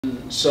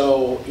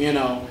So, you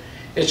know,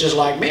 it's just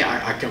like me.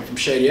 I come from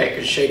Shady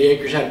Acres. Shady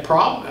Acres had a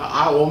problem.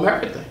 I owe them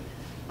everything.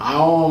 I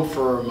owe them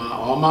for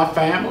all my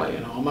family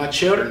and all my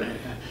children.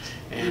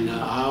 And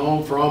I owe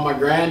them for all my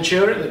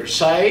grandchildren that are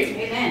saved.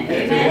 Amen.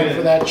 If it weren't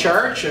for that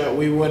church,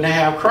 we wouldn't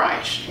have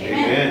Christ.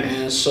 Amen.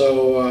 And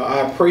so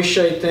I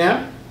appreciate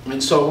them.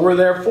 And so we're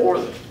there for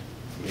them.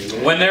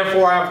 Amen. When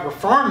therefore I have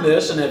performed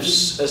this and have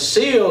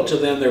sealed to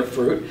them their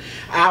fruit,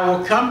 I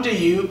will come to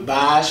you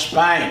by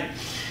Spain.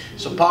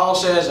 So Paul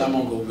says, I'm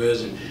going to go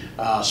visit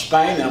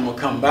Spain, and I'm going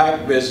to come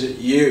back visit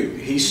you.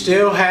 He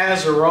still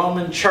has the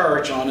Roman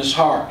church on his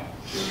heart.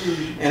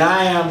 And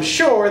I am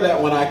sure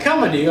that when I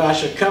come unto you, I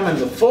shall come in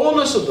the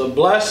fullness of the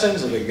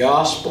blessings of the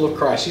gospel of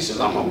Christ. He says,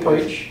 I'm going to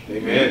preach.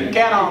 Amen.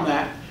 Count on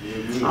that.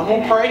 I'm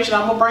going to preach and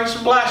I'm going to bring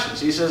some blessings.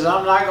 He says,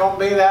 I'm not going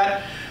to be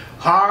that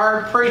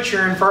hard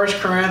preacher in 1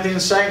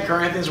 Corinthians, 2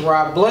 Corinthians, where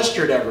I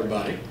blistered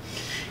everybody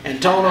and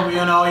told them, you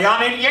know, y'all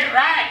need to get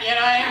right. You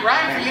know, it ain't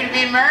right for you to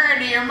be married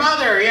to your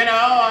mother, you know.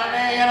 I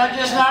mean, you know,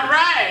 just not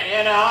right,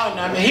 you know. And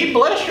I mean, he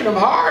blistered them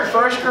hard,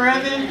 1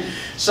 Corinthians,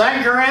 2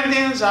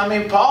 Corinthians. I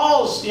mean,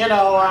 Paul's, you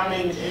know, I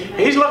mean,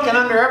 he's looking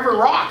under every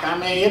rock. I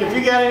mean, if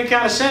you got any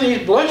kind of sin,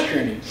 he's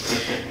blistering you.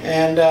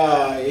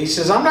 And he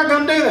says, I'm not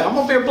going to do that. I'm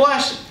going to be a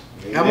blessing.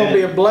 Amen. I'm going to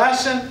be a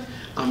blessing.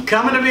 I'm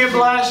coming to be a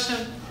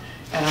blessing.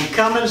 And I'm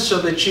coming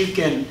so that you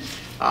can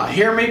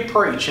hear me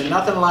preach. And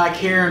nothing like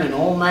hearing an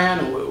old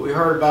man. We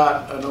heard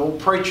about an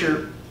old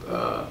preacher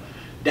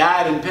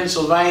died in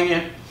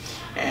Pennsylvania.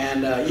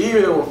 And you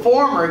either were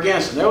for him or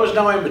against him. There was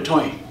no in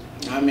between.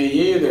 I mean,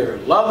 you either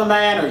loved the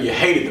man or you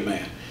hated the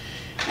man.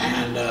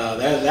 And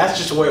that's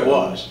just the way it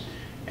was.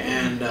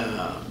 And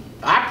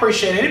I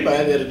appreciate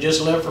anybody that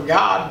just lived for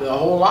God the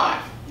whole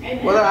life.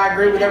 Amen. Whether I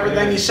agree with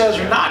everything he says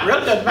or not,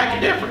 really doesn't make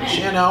a difference.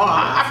 You know,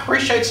 I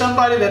appreciate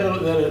somebody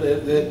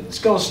that's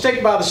going to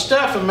stick by the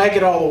stuff and make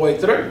it all the way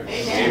through.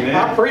 Amen.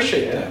 I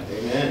appreciate that.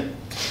 Amen.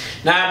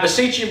 Now I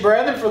beseech you,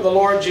 brethren, for the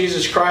Lord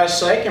Jesus Christ's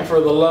sake and for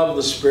the love of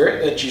the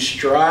Spirit, that you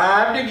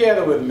strive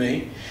together with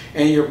me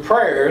in your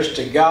prayers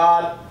to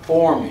God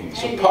for me.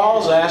 So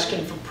Paul's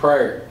asking for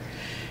prayer.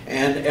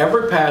 And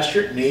every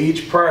pastor needs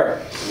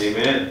prayer.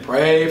 Amen.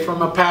 Pray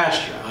from a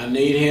pastor. I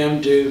need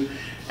him to,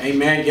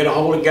 amen, get a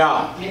hold of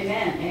God.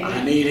 Amen. Amen.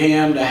 I need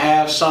him to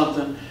have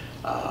something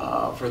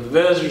for the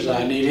visitors.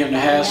 I need him to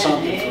have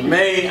something for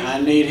me. I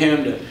need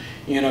him to,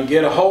 you know,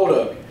 get a hold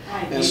of it.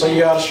 And so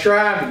you ought to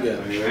strive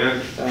together.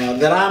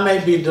 That I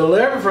may be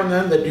delivered from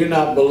them that do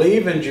not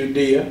believe in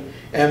Judea,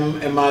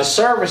 and my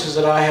services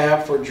that I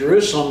have for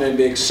Jerusalem may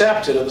be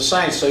accepted of the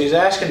saints. So he's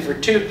asking for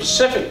two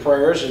specific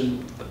prayers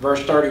in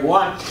verse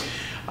 31.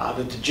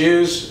 That the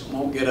Jews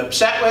won't get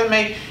upset with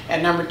me.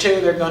 And number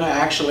two, they're going to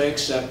actually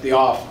accept the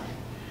offering.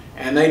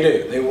 And they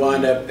do. They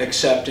wind up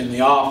accepting the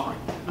offering.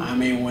 I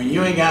mean, when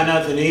you ain't got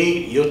nothing to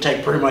eat, you'll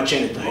take pretty much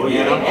anything. Oh,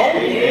 you know? Oh,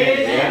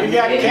 yeah. You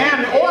got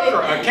canned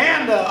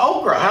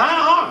okra,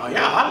 huh? Oh,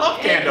 yeah, I love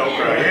canned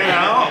okra, you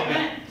know.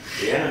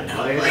 Yeah.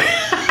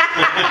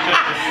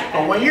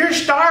 But when you're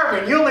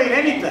starving, you'll eat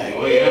anything.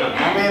 Oh, yeah.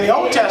 I mean, the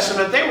Old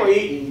Testament, they were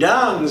eating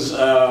dungs,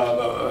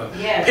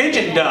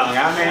 pigeon dung.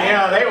 I mean, you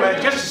know, they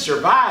were just to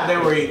survive. They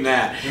were eating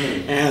that,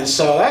 and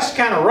so that's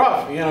kind of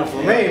rough, you know,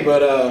 for me.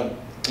 But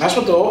that's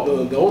what the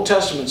Old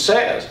Testament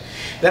says.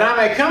 That I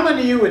may come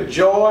unto you with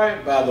joy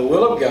by the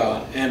will of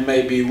God, and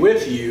may be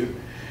with you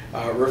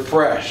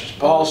refreshed.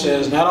 Paul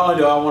says, not only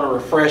do I want to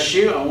refresh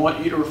you, I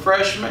want you to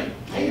refresh me.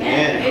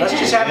 Amen. Let's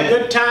just have a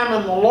good time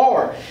in the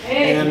Lord.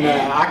 And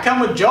I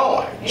come with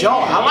joy. Joy.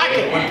 I like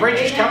it when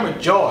preachers come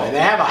with joy. They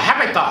have a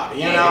happy thought,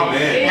 you know,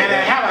 and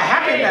they have a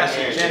happy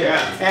message.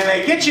 And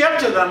they get you up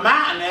to the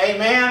mountain,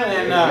 amen.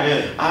 And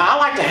I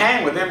like to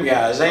hang with them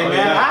guys,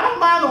 amen. I don't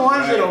mind the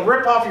ones that'll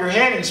rip off your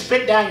head and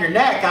spit down your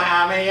neck.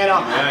 I mean, you know,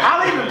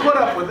 I'll even put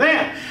up with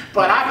them.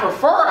 But I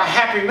prefer a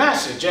happy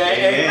message,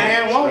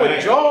 amen. One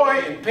with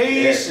joy and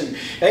peace, and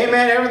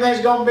amen,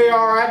 everything's going to be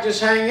all right,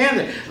 just hang in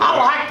there. I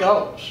like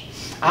those.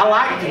 I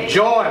like the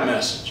joy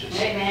messages.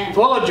 Amen.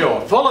 Full of joy,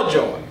 full of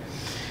joy.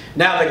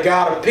 Now the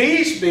God of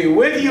peace be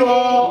with you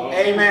all.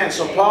 Amen.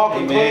 So Paul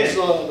concludes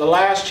the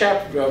last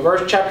chapter,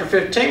 verse chapter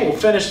 15. We'll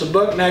finish the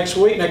book next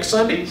week, next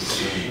Sunday.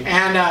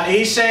 And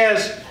he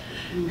says,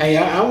 hey,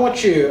 I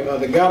want you,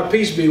 the God of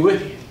peace be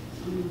with you.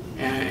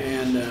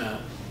 And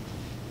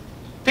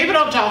people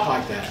don't talk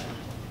like that.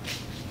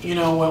 You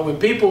know, when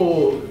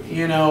people,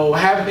 you know,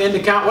 have into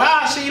account, well,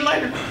 I'll see you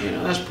later. You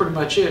know, that's pretty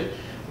much it.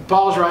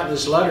 Paul's writing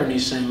this letter and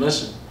he's saying,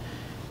 listen,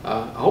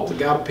 I hope the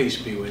God of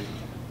peace be with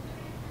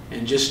you.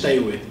 And just stay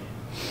with you.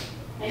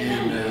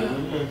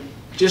 And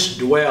just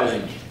dwell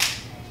in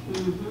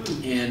you.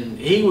 And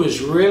he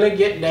was really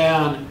getting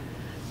down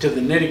to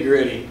the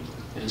nitty-gritty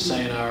and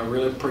saying, I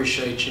really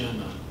appreciate you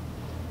and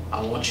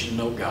I want you to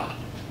know God.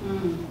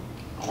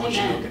 I I want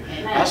you to look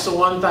at. That's the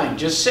one thing.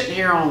 Just sitting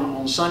here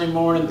on Sunday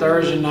morning,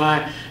 Thursday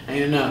night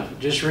ain't enough.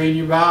 Just reading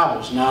your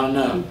Bible is not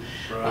enough.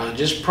 Right.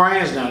 Just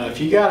praying is not enough.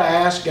 You got to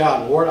ask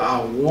God, Lord,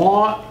 I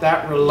want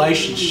that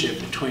relationship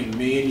between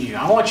me and you.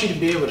 I want you to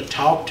be able to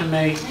talk to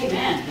me.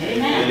 Amen.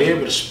 Amen. Be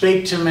able to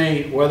speak to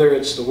me, whether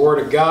it's the Word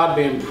of God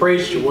being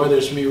preached, or whether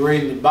it's me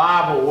reading the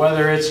Bible,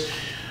 whether it's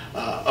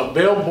a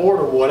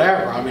billboard or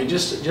whatever. I mean,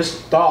 just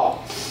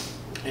thought.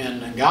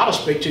 And God will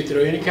speak to you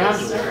through any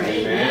kinds of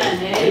way.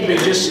 It'd be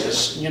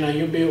just, you know,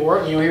 you'll be at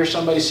work and you'll hear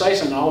somebody say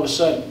something, all of a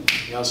sudden,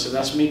 God said,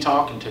 that's me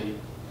talking to you.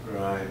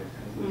 Right.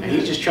 And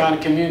He's just trying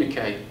to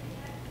communicate.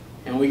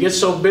 And we get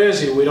so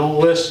busy, we don't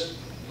listen.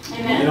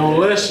 Amen. You don't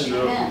listen.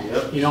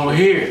 Yep. You don't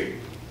hear.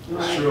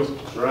 That's true.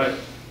 That's right.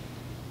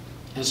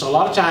 And so a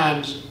lot of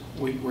times,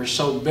 we're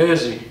so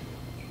busy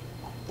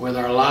with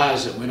our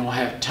lives that we don't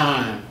have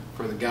time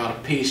for the God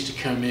of peace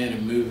to come in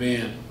and move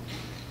in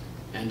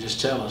and just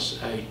tell us,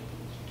 hey,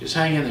 just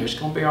hang in there. It's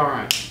going to be all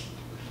right.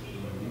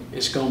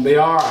 It's going to be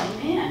all right.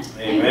 Amen.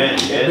 Amen.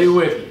 He'll be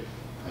with you.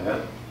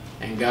 Yeah.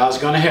 And God's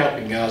going to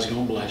help you. God's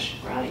going to bless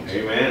you. Right.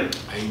 Amen.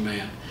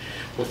 Amen.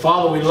 Well,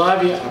 Father, we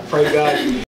love you. I pray, God,